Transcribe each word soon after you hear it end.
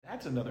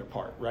that's another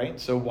part, right?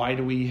 So why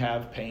do we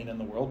have pain in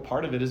the world?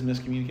 Part of it is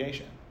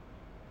miscommunication,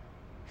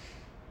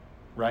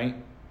 right?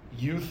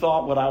 You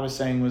thought what I was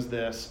saying was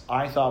this.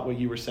 I thought what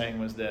you were saying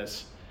was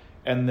this.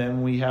 And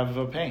then we have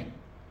a pain.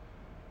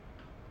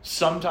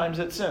 Sometimes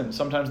it's sin.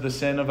 Sometimes the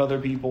sin of other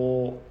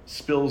people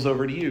spills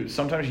over to you.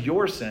 Sometimes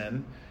your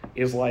sin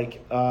is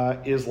like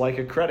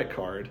a credit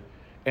card,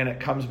 and it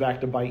comes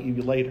back to bite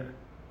you later.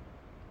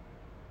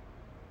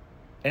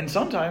 And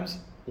sometimes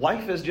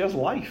life is just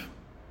life.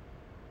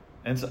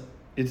 And so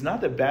it's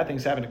not that bad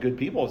things happen to good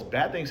people. It's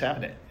bad things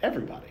happen to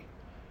everybody.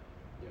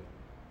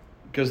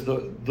 Because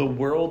the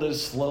world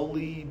is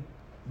slowly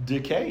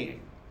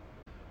decaying.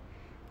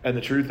 And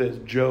the truth is,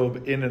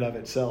 Job in and of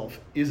itself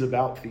is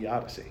about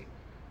theodicy.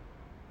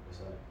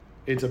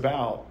 It's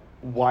about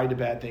why do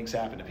bad things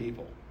happen to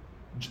people.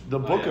 The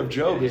book of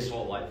Job is...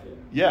 whole life,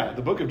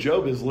 the book of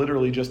Job is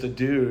literally just a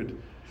dude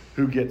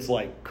who gets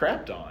like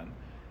crapped on.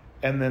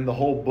 And then the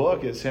whole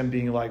book is him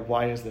being like,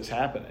 why is this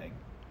happening?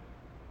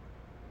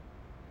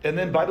 And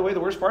then, by the way,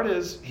 the worst part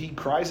is he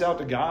cries out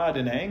to God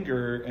in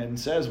anger and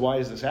says, why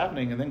is this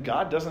happening? And then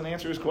God doesn't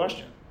answer his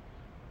question.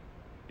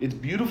 It's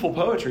beautiful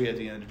poetry at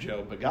the end of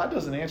Job, but God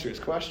doesn't answer his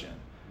question.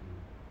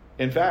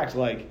 In fact,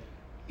 like,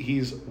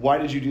 why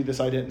did you do this?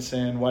 I didn't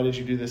sin. Why did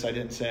you do this? I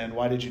didn't sin.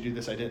 Why did you do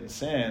this? I didn't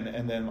sin.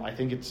 And then I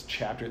think it's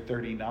chapter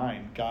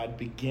 39. God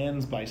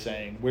begins by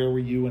saying, where were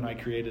you when I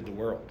created the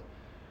world?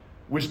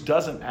 Which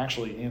doesn't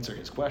actually answer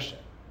his question.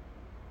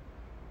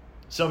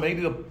 So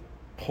maybe the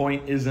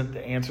point isn't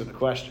to answer the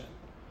question.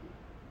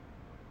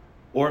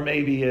 Or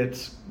maybe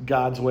it's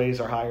God's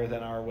ways are higher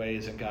than our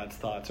ways and God's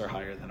thoughts are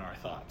higher than our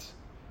thoughts.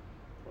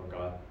 Or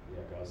God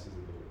sees a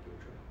bigger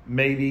picture.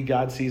 Maybe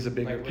God sees a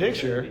bigger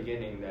picture. At the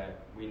beginning that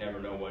we never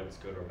know what's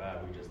good or bad,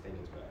 we just think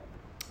it's bad.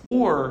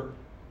 Or,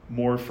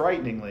 more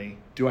frighteningly,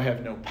 do I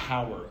have no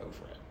power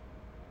over it?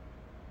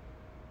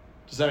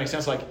 Does that make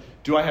sense? Like,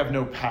 do I have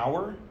no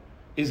power?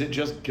 Is it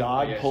just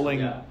God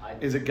pulling?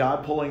 Is it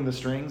God pulling the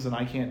strings and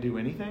I can't do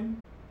anything?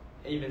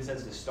 Even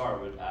since the start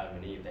with Adam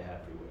and Eve, they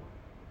had free will.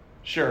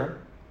 Sure.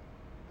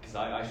 Because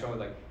I struggled,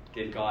 like,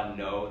 did God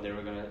know they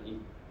were gonna eat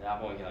the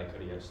apple? And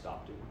could he have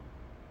stopped it?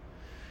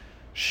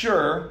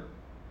 Sure,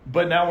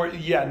 but now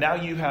now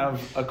you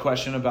have a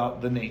question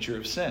about the nature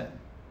of sin,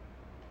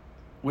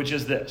 which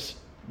is this,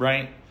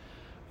 right?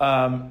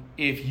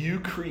 If you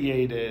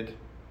created...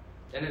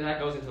 And then that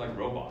goes into like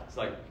robots.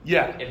 Like,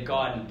 if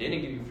God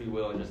didn't give you free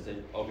will and just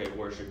said, okay,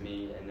 worship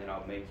me, and then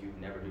I'll make you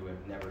never do it,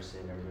 never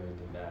sin, never do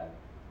anything bad,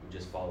 you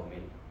just follow me,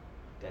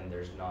 then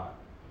there's not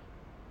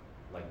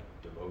like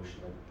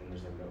devotion. Then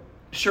there's like no...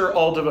 Sure,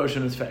 all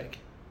devotion is fake.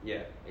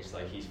 Yeah, it's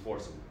like he's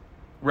forcing you.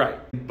 Right.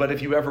 But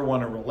if you ever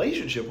want a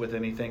relationship with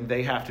anything,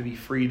 they have to be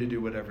free to do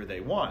whatever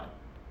they want.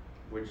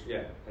 And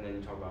then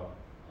you talk about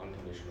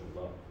unconditional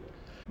love. Yeah.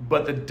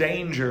 But the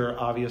danger,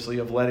 obviously,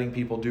 of letting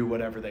people do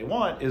whatever they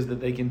want is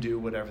that they can do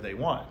whatever they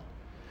want.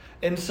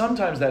 And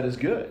sometimes that is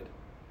good.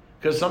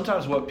 Because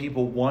sometimes what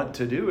people want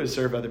to do is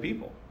serve other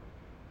people.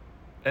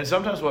 And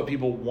sometimes what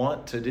people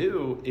want to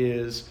do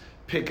is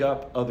pick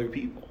up other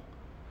people.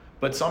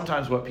 But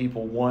sometimes what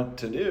people want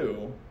to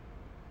do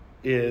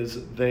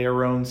is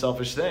their own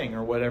selfish thing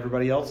or what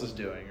everybody else is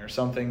doing or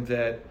something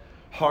that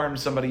harms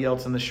somebody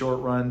else in the short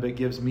run but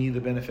gives me the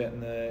benefit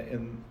in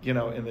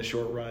the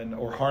short run,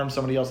 or harms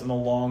somebody else in the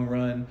long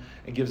run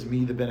and gives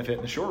me the benefit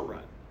in the short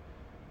run.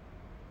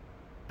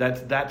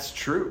 That's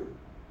true.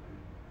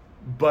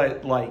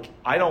 But like,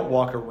 I don't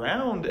walk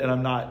around and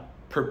I'm not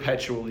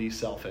perpetually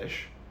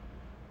selfish,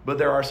 but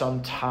there are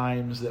some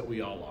times that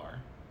we all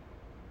are,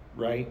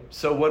 right?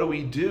 So what do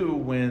we do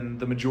when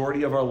the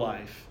majority of our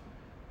life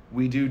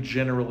we do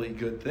generally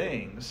good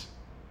things,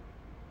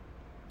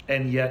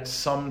 and yet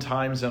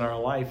sometimes in our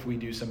life we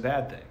do some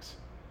bad things?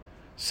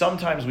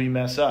 Sometimes we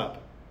mess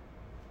up,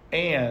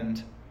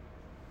 and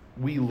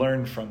we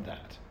learn from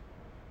that.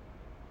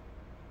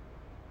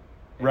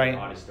 And right?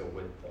 God is still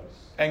with us.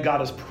 And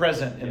God is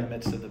present in the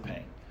midst of the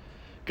pain.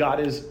 God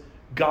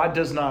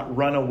does not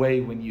run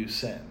away when you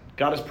sin.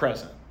 God is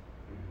present.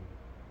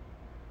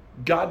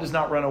 Mm-hmm. God does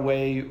not run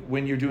away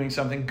when you're doing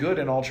something good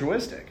and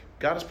altruistic.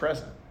 God is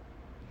present.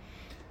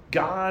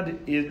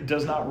 God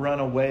does not run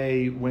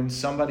away when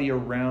somebody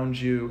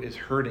around you is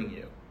hurting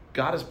you.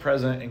 God is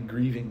present and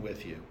grieving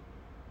with you.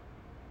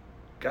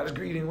 God is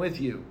grieving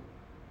with you.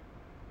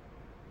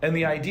 And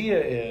the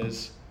idea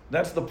is,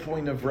 that's the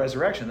point of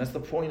resurrection. That's the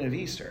point of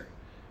Easter.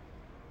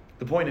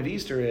 The point of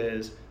Easter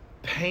is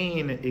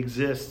pain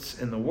exists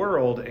in the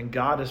world and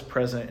God is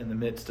present in the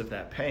midst of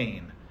that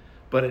pain.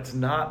 But it's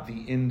not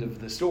the end of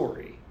the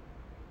story.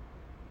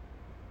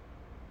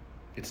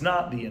 It's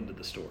not the end of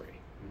the story.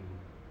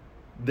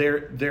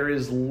 There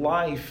is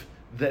life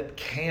that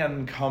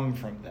can come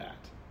from that.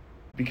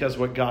 Because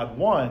what God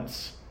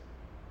wants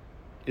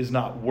is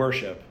not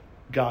worship.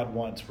 God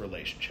wants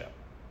relationship.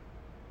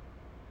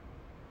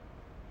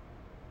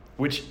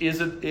 Which is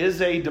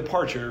a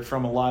departure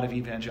from a lot of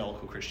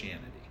evangelical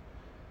Christianity.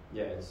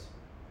 Yeah, it's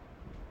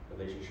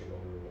relationship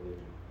over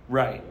religion.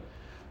 Right.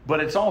 But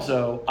it's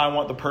also, I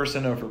want the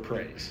person over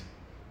praise.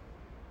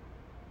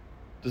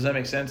 Does that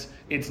make sense?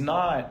 It's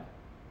not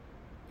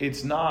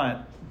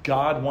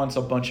God wants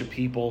a bunch of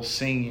people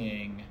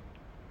singing,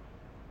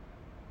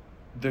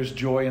 "There's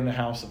joy in the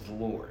house of the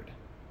Lord."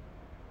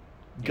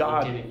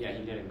 God, he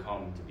didn't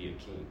come to be a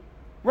king.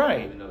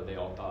 Right. Even though they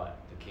all thought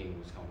the king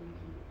was coming.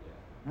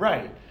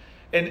 Right.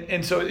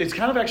 And so it's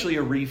kind of actually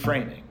a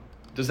reframing.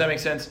 Does that make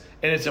sense?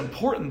 And it's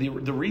important.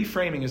 The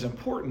reframing is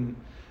important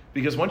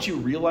because once you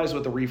realize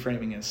what the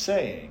reframing is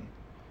saying,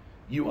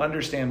 you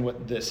understand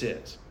what this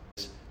is.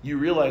 You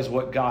realize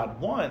what God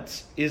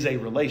wants is a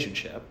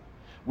relationship,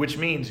 which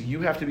means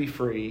you have to be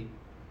free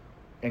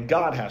and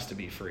God has to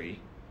be free.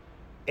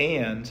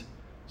 And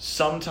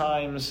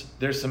sometimes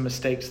there's some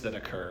mistakes that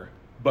occur,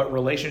 but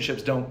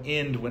relationships don't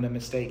end when a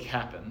mistake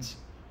happens.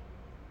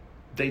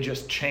 They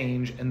just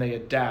change and they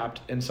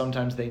adapt, and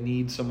sometimes they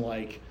need some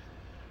like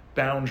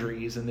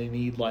boundaries and they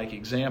need like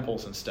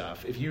examples and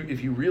stuff. If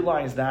you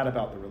realize that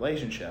about the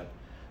relationship,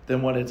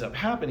 then what ends up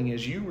happening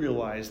is you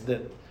realize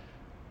that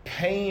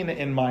pain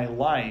in my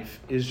life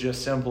is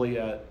just simply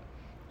a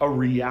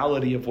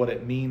reality of what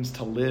it means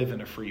to live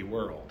in a free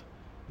world.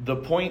 The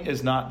point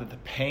is not that the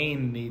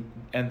pain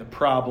and the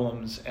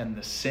problems and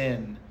the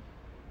sin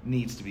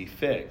needs to be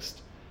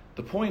fixed.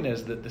 The point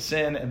is that the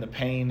sin and the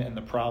pain and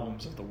the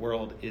problems of the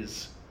world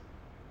is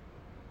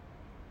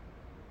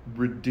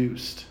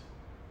reduced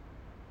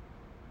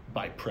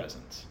by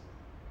presence.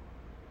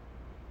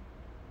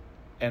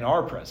 And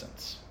our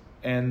presence.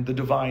 And the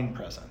divine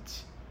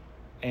presence.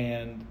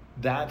 And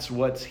that's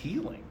what's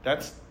healing.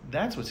 That's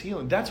what's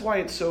healing. That's why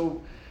it's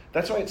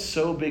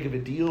so big of a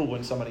deal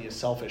when somebody is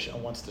selfish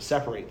and wants to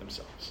separate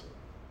themselves.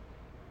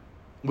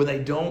 When they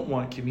don't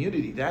want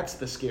community, that's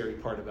the scary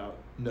part about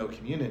no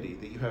community,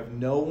 that you have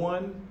no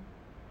one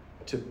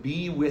to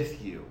be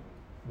with you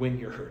when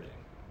you're hurting.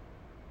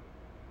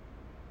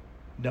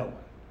 No one.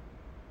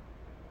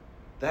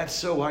 That's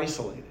so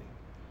isolating.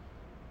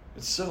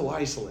 It's so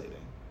isolating.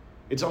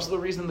 It's also the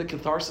reason that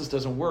catharsis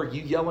doesn't work.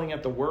 You yelling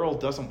at the world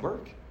doesn't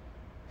work.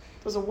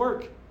 It doesn't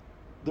work.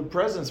 The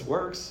presence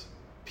works.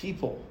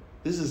 People.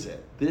 This is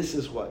it. This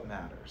is what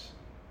matters.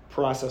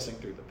 Processing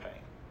through the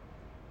pain.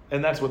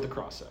 And that's what the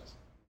cross says.